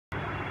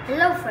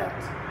Hello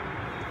friends,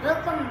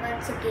 welcome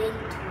once again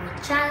to my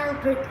channel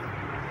Bricky.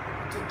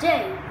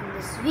 Today in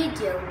this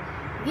video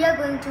we are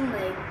going to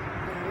make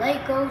a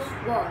Lego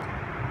sword.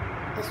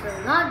 This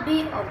will not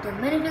be of the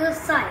minifigure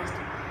size,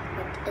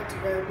 but it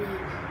will be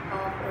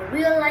of a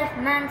real life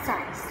man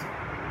size.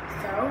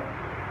 So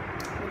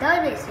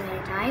without wasting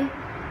any time,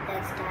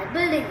 let's start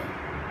building it.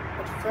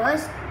 But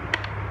first,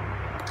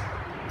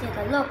 take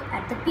a look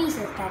at the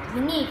pieces that we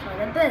need for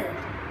the build.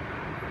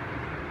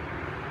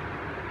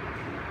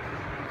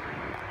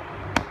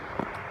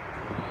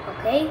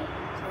 Okay,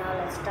 so now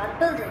let's start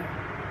building.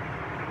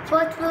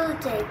 First we'll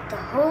take the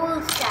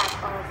whole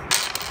stack of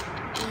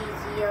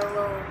these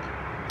yellow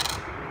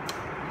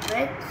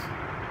bricks.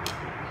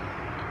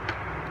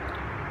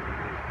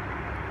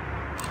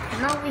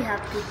 Now we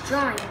have to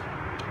join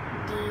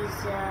these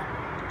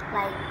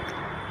like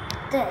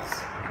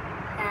this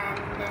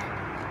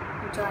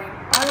and join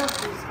all of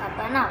these up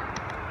and up.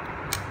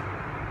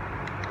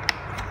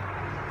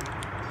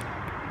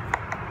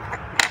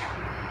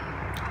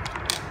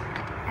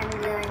 I'm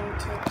going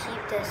to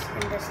keep this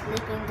in the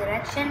sleeping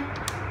direction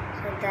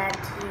so that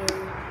you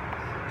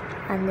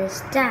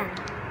understand.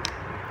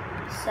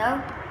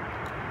 So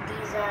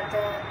these are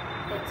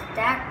it's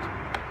stacked.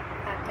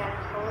 I can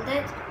hold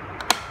it.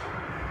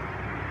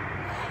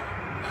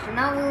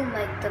 Now we'll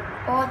make the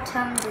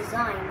bottom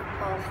design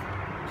of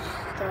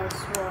the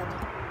sword.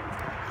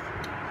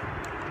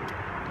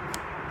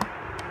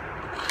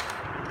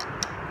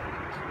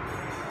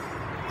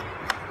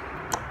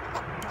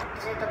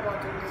 This is the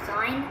bottom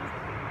design.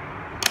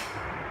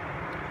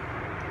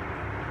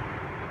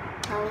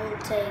 Now we'll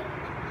take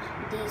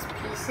these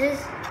pieces,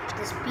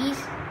 this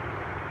piece,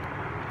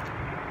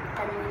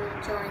 and we will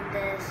join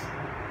this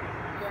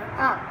here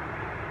up.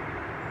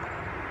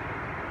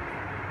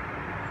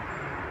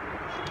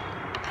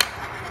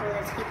 So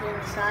let's keep it on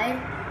the side.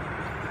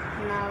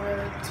 Now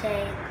we'll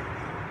take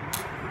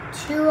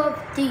two of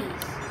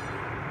these.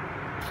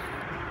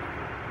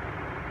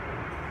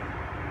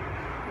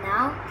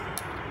 Now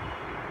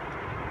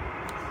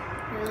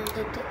we'll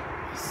do the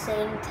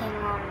same thing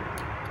on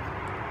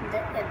the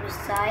every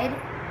side.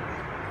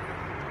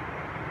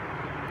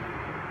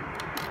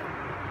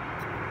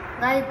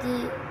 Like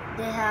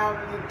they have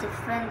the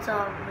difference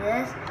of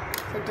this,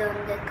 so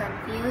don't get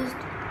confused.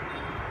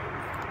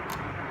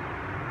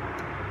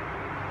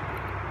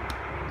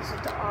 This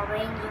is the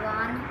orange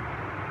one,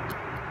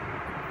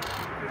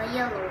 the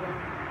yellow one.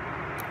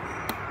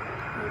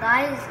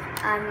 Guys,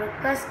 I'm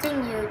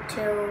requesting you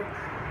to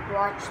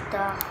watch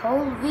the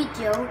whole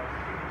video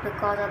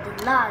because at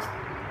the last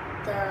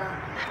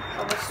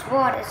our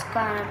sword is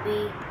gonna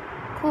be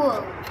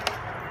cool.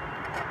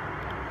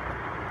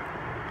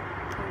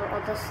 On the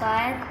other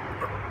side,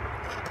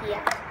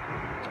 yeah.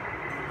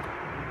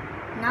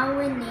 Now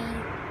we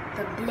need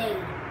the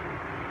blade,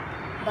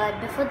 but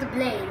before the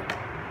blade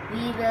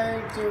we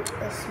will do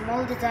a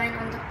small design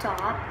on the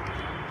top.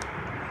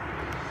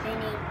 We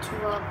need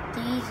two of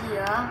these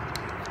here,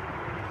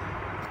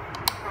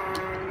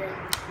 and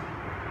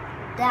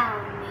down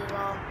we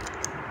will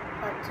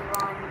put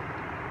one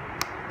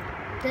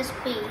this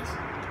piece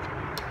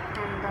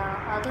and the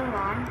other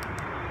one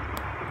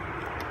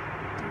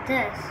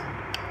this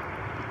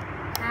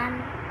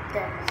and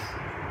this.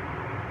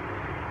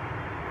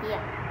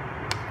 Yeah,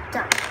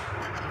 done.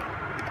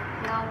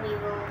 Now we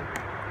will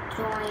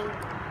join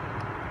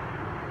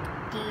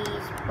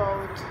these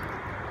both.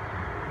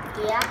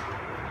 Yeah.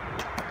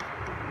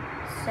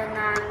 So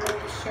now I'm going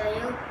to show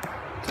you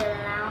till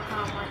now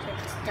how much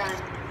it's done.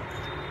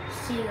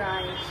 See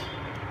guys,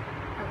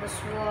 our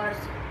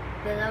swords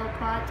below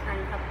part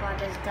and up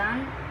part is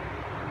done.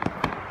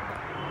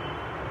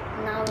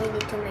 Now we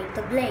need to make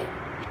the blade.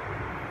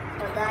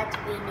 For that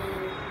we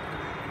need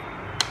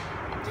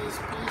these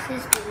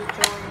pieces to be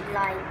joined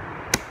like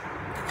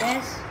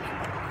this.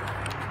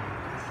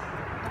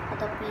 The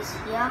other piece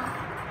here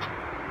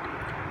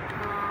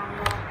and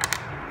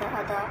the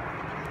other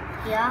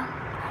here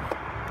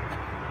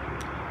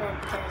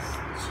with this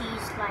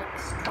cheese-like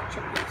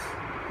structure piece.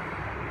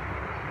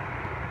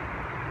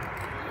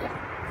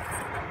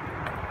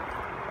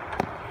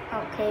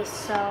 Okay,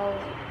 so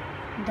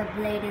the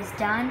blade is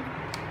done.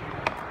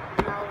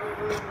 Now we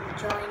will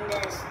join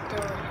this to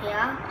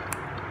here.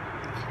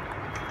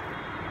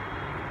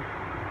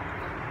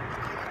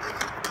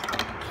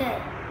 Okay,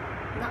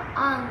 now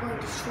I'm going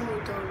to show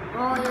you the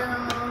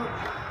royal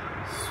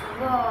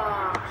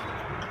sword.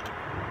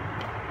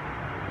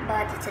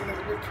 But it's a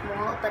little bit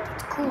small, but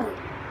it's cool.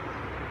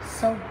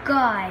 So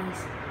guys,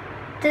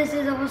 this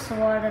is our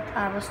sword that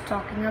I was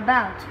talking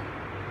about.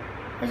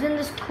 Isn't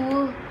this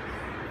cool?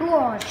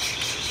 Whoa.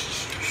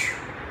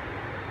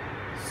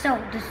 So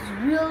this is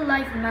real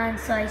life man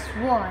size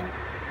sword.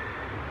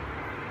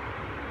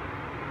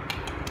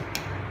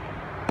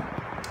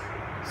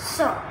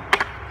 So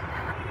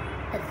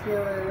if you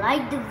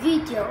like the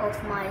video of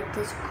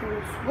this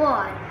cool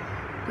sword,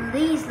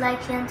 please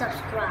like and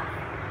subscribe.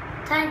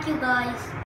 Thank you guys.